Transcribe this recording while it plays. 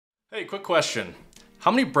Hey, quick question.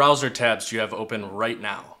 How many browser tabs do you have open right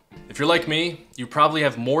now? If you're like me, you probably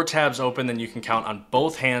have more tabs open than you can count on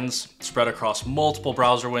both hands, spread across multiple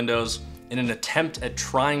browser windows, in an attempt at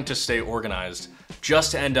trying to stay organized,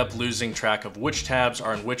 just to end up losing track of which tabs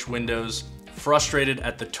are in which windows, frustrated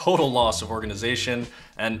at the total loss of organization,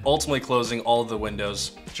 and ultimately closing all of the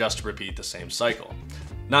windows just to repeat the same cycle.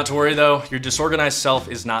 Not to worry though, your disorganized self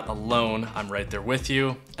is not alone. I'm right there with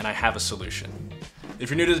you, and I have a solution. If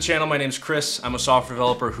you're new to the channel, my name's Chris. I'm a software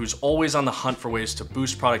developer who's always on the hunt for ways to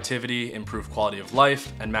boost productivity, improve quality of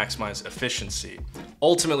life, and maximize efficiency,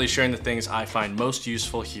 ultimately sharing the things I find most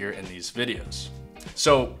useful here in these videos.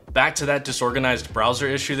 So back to that disorganized browser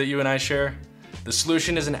issue that you and I share. The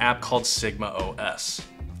solution is an app called SigmaOS.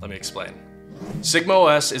 Let me explain.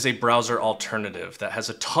 SigmaOS is a browser alternative that has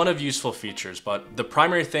a ton of useful features, but the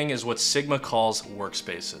primary thing is what Sigma calls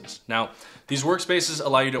Workspaces. Now, these workspaces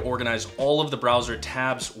allow you to organize all of the browser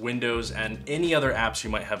tabs, windows, and any other apps you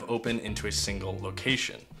might have open into a single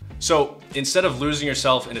location. So instead of losing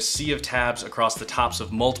yourself in a sea of tabs across the tops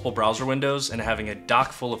of multiple browser windows and having a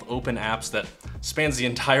dock full of open apps that spans the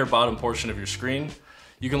entire bottom portion of your screen,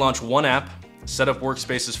 you can launch one app, set up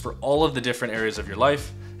workspaces for all of the different areas of your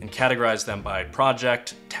life, and categorize them by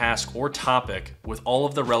project, task, or topic with all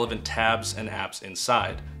of the relevant tabs and apps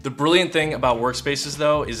inside. The brilliant thing about workspaces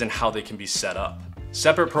though is in how they can be set up.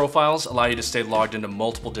 Separate profiles allow you to stay logged into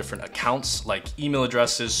multiple different accounts like email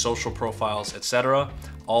addresses, social profiles, etc.,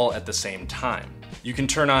 all at the same time. You can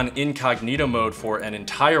turn on incognito mode for an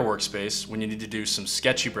entire workspace when you need to do some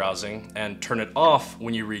sketchy browsing and turn it off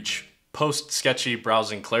when you reach post-sketchy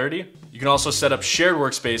browsing clarity. You can also set up shared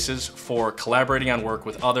workspaces for collaborating on work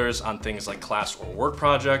with others on things like class or work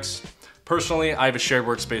projects. Personally, I have a shared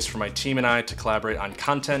workspace for my team and I to collaborate on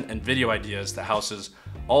content and video ideas that houses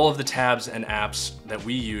all of the tabs and apps that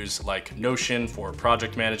we use, like Notion for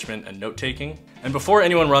project management and note-taking. And before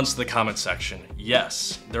anyone runs to the comment section,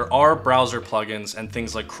 yes, there are browser plugins and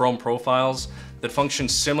things like Chrome profiles that function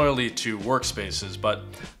similarly to workspaces, but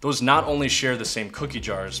those not only share the same cookie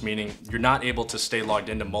jars, meaning you're not able to stay logged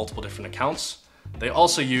into multiple different accounts, they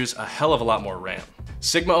also use a hell of a lot more RAM.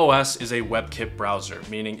 SigmaOS is a Webkit browser,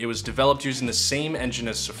 meaning it was developed using the same engine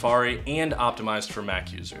as Safari and optimized for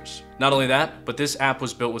Mac users. Not only that, but this app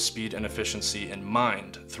was built with speed and efficiency in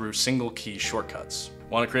mind through single key shortcuts.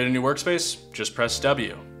 Want to create a new workspace? Just press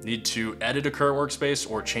W. Need to edit a current workspace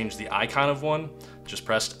or change the icon of one? Just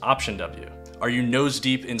press Option W. Are you nose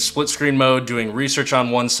deep in split screen mode, doing research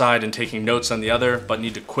on one side and taking notes on the other, but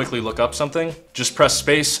need to quickly look up something? Just press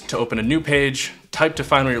space to open a new page, type to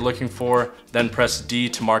find what you're looking for, then press D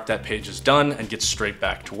to mark that page is done and get straight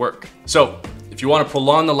back to work. So, if you want to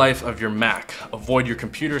prolong the life of your Mac, avoid your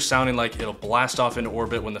computer sounding like it'll blast off into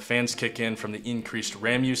orbit when the fans kick in from the increased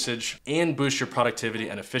RAM usage, and boost your productivity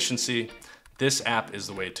and efficiency, this app is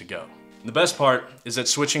the way to go. The best part is that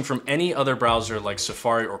switching from any other browser like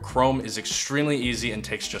Safari or Chrome is extremely easy and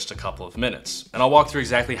takes just a couple of minutes. And I'll walk through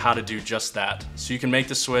exactly how to do just that, so you can make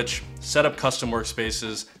the switch, set up custom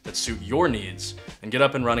workspaces that suit your needs, and get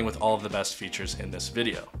up and running with all of the best features in this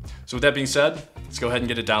video. So with that being said, let's go ahead and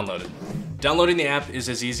get it downloaded. Downloading the app is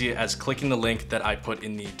as easy as clicking the link that I put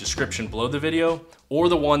in the description below the video, or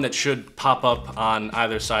the one that should pop up on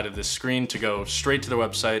either side of this screen to go straight to the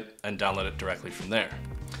website and download it directly from there.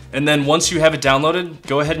 And then once you have it downloaded,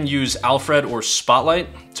 go ahead and use Alfred or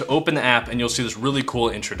Spotlight to open the app, and you'll see this really cool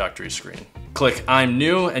introductory screen. Click I'm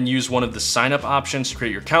new and use one of the sign up options to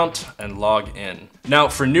create your account and log in. Now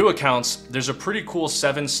for new accounts, there's a pretty cool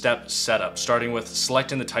 7-step setup, starting with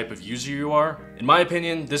selecting the type of user you are. In my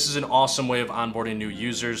opinion, this is an awesome way of onboarding new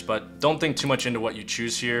users, but don't think too much into what you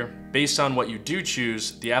choose here. Based on what you do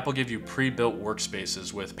choose, the app will give you pre-built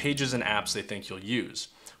workspaces with pages and apps they think you'll use,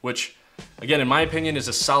 which again, in my opinion, is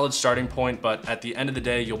a solid starting point, but at the end of the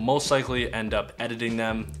day, you'll most likely end up editing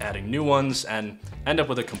them, adding new ones, and end up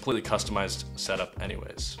with a completely customized setup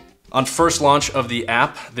anyways. On first launch of the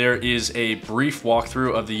app, there is a brief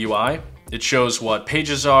walkthrough of the UI. It shows what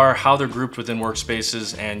pages are, how they're grouped within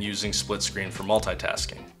workspaces, and using split screen for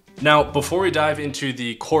multitasking. Now, before we dive into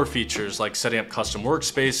the core features like setting up custom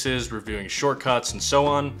workspaces, reviewing shortcuts, and so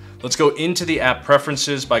on, let's go into the app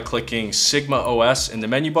preferences by clicking SigmaOS in the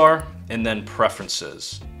menu bar and then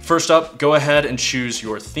Preferences. First up, go ahead and choose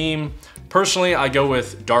your theme. Personally, I go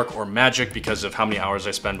with dark or magic because of how many hours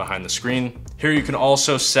I spend behind the screen. Here you can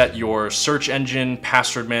also set your search engine,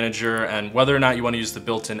 password manager, and whether or not you want to use the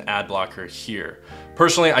built-in ad blocker here.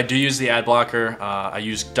 Personally, I do use the ad blocker. I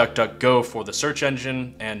use DuckDuckGo for the search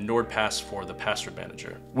engine and NordPass for the password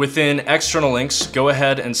manager. Within external links, go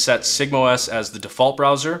ahead and set SigmaOS as the default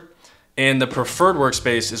browser. And the preferred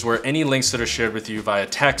workspace is where any links that are shared with you via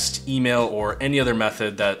text, email, or any other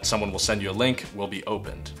method that someone will send you a link will be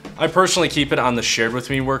opened. I personally keep it on the shared with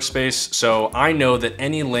me workspace, so I know that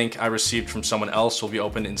any link I received from someone else will be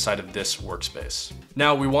opened inside of this workspace.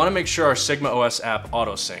 Now, we want to make sure our SigmaOS app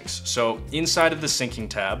auto syncs. So inside of the syncing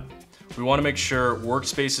tab, we want to make sure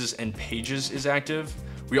Workspaces and Pages is active.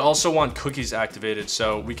 We also want cookies activated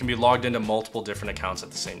so we can be logged into multiple different accounts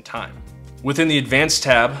at the same time. Within the Advanced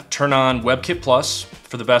tab, turn on WebKit Plus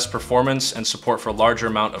for the best performance and support for a larger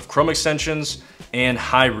amount of Chrome extensions and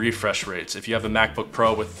high refresh rates if you have a MacBook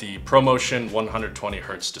Pro with the ProMotion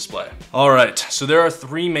 120Hz display. All right, so there are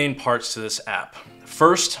three main parts to this app.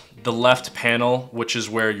 First, the left panel, which is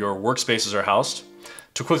where your workspaces are housed.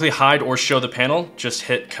 To quickly hide or show the panel, just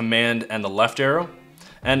hit Command and the left arrow.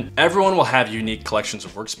 And everyone will have unique collections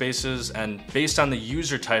of workspaces, and based on the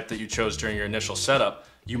user type that you chose during your initial setup,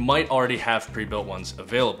 you might already have pre-built ones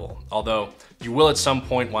available, although you will at some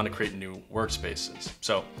point want to create new workspaces.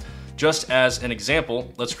 So just as an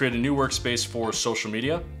example, let's create a new workspace for social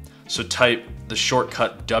media. So type the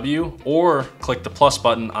shortcut W or click the plus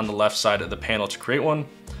button on the left side of the panel to create one.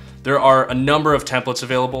 There are a number of templates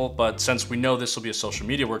available, but since we know this will be a social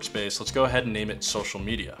media workspace, let's go ahead and name it social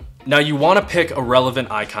media. Now you want to pick a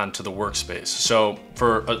relevant icon to the workspace. So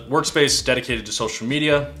for a workspace dedicated to social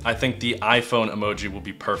media, I think the iPhone emoji will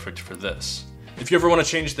be perfect for this. If you ever want to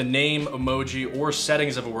change the name, emoji, or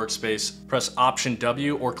settings of a workspace, press Option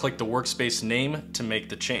W or click the workspace name to make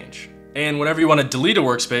the change. And whenever you want to delete a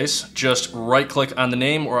workspace, just right-click on the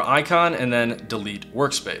name or icon and then delete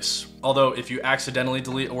workspace. Although if you accidentally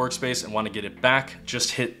delete a workspace and want to get it back,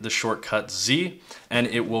 just hit the shortcut Z and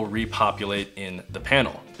it will repopulate in the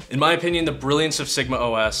panel. In my opinion, the brilliance of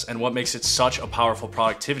SigmaOS and what makes it such a powerful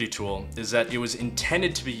productivity tool is that it was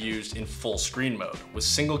intended to be used in full screen mode with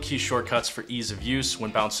single key shortcuts for ease of use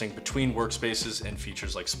when bouncing between workspaces and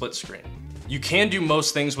features like split screen. You can do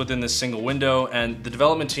most things within this single window, and the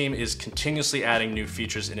development team is continuously adding new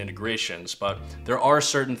features and integrations, but there are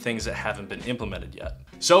certain things that haven't been implemented yet.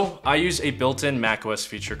 So I use a built-in macOS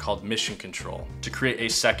feature called Mission Control to create a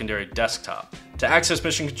secondary desktop. To access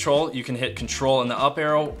Mission Control, you can hit Control and the up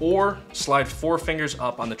arrow or slide 4 fingers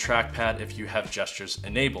up on the trackpad if you have gestures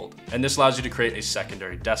enabled. And this allows you to create a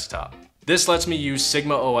secondary desktop. This lets me use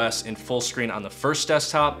SigmaOS in full screen on the first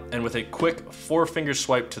desktop, and with a quick 4-finger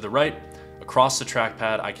swipe to the right, across the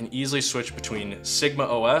trackpad, I can easily switch between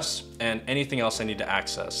SigmaOS and anything else I need to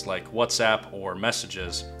access, like WhatsApp or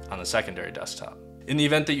messages on the secondary desktop. In the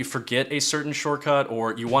event that you forget a certain shortcut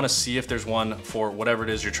or you want to see if there's one for whatever it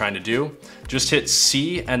is you're trying to do, just hit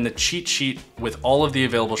C and the cheat sheet with all of the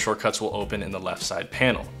available shortcuts will open in the left side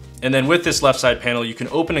panel. And then with this left side panel, you can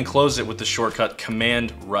open and close it with the shortcut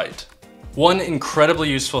Command Right. One incredibly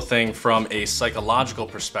useful thing from a psychological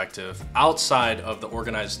perspective, outside of the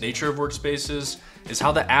organized nature of workspaces, is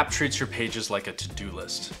how the app treats your pages like a to-do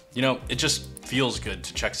list. You know, it just feels good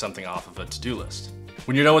to check something off of a to-do list.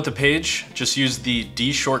 When you're done with the page, just use the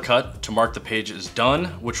D shortcut to mark the page as done,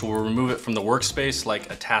 which will remove it from the workspace like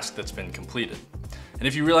a task that's been completed. And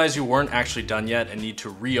if you realize you weren't actually done yet and need to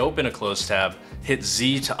reopen a closed tab, hit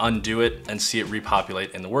Z to undo it and see it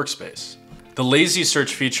repopulate in the workspace. The lazy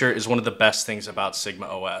search feature is one of the best things about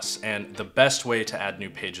SigmaOS and the best way to add new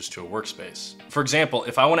pages to a workspace. For example,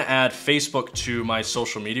 if I want to add Facebook to my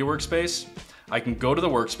social media workspace, I can go to the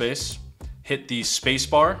workspace, hit the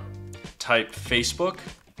spacebar, type Facebook,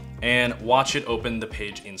 and watch it open the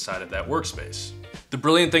page inside of that workspace. The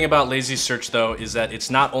brilliant thing about lazy search though is that it's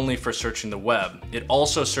not only for searching the web, it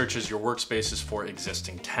also searches your workspaces for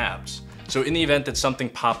existing tabs. So in the event that something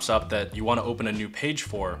pops up that you want to open a new page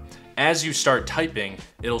for, as you start typing,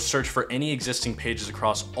 it'll search for any existing pages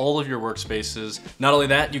across all of your workspaces. Not only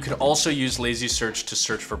that, you could also use lazy search to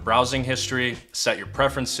search for browsing history, set your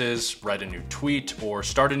preferences, write a new tweet, or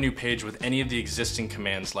start a new page with any of the existing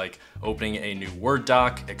commands like opening a new Word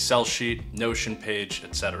doc, Excel sheet, Notion page,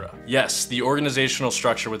 etc. Yes, the organizational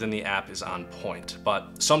structure within the app is on point,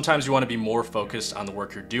 but sometimes you want to be more focused on the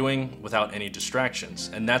work you're doing without any distractions,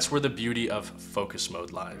 and that's where the beauty of focus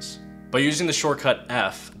mode lies. By using the shortcut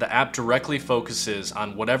F, the app directly focuses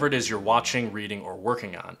on whatever it is you're watching, reading, or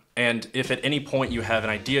working on. And if at any point you have an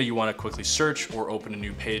idea you want to quickly search or open a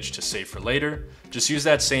new page to save for later, just use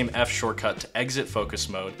that same F shortcut to exit focus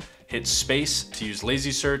mode, hit space to use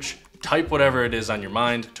lazy search, type whatever it is on your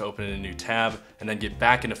mind to open a new tab, and then get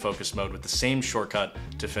back into focus mode with the same shortcut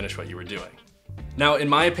to finish what you were doing. Now, in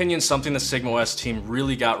my opinion, something the SigmaOS team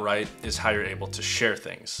really got right is how you're able to share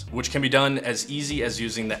things, which can be done as easy as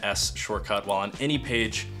using the S shortcut while on any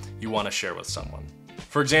page you want to share with someone.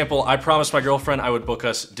 For example, I promised my girlfriend I would book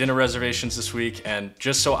us dinner reservations this week, and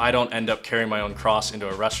just so I don't end up carrying my own cross into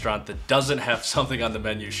a restaurant that doesn't have something on the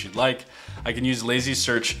menu she'd like, I can use lazy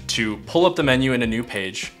search to pull up the menu in a new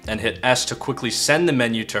page and hit S to quickly send the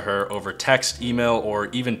menu to her over text, email, or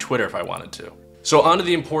even Twitter if I wanted to. So on to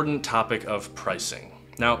the important topic of pricing.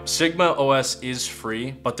 Now, SigmaOS is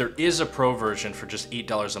free, but there is a pro version for just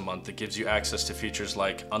 $8 a month that gives you access to features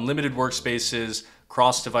like unlimited workspaces,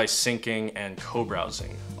 cross-device syncing, and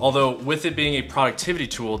co-browsing. Although with it being a productivity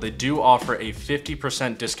tool, they do offer a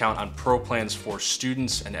 50% discount on pro plans for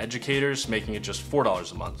students and educators, making it just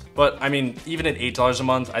 $4 a month. But I mean, even at $8 a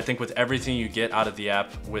month, I think with everything you get out of the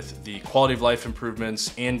app, with the quality of life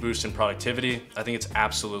improvements and boost in productivity, I think it's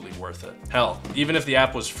absolutely worth it. Hell, even if the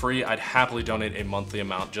app was free, I'd happily donate a monthly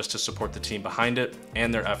amount just to support the team behind it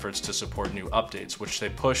and their efforts to support new updates, which they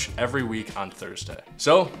push every week on Thursday.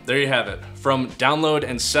 So there you have it. From download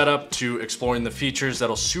and setup to exploring the features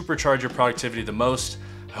that'll supercharge your productivity the most,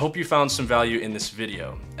 I hope you found some value in this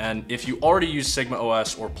video. And if you already use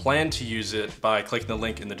SigmaOS or plan to use it by clicking the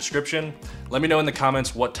link in the description, let me know in the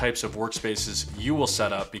comments what types of workspaces you will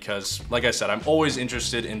set up, because like I said, I'm always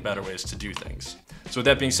interested in better ways to do things. So with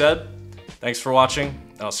that being said, thanks for watching,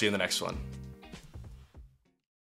 and I'll see you in the next one.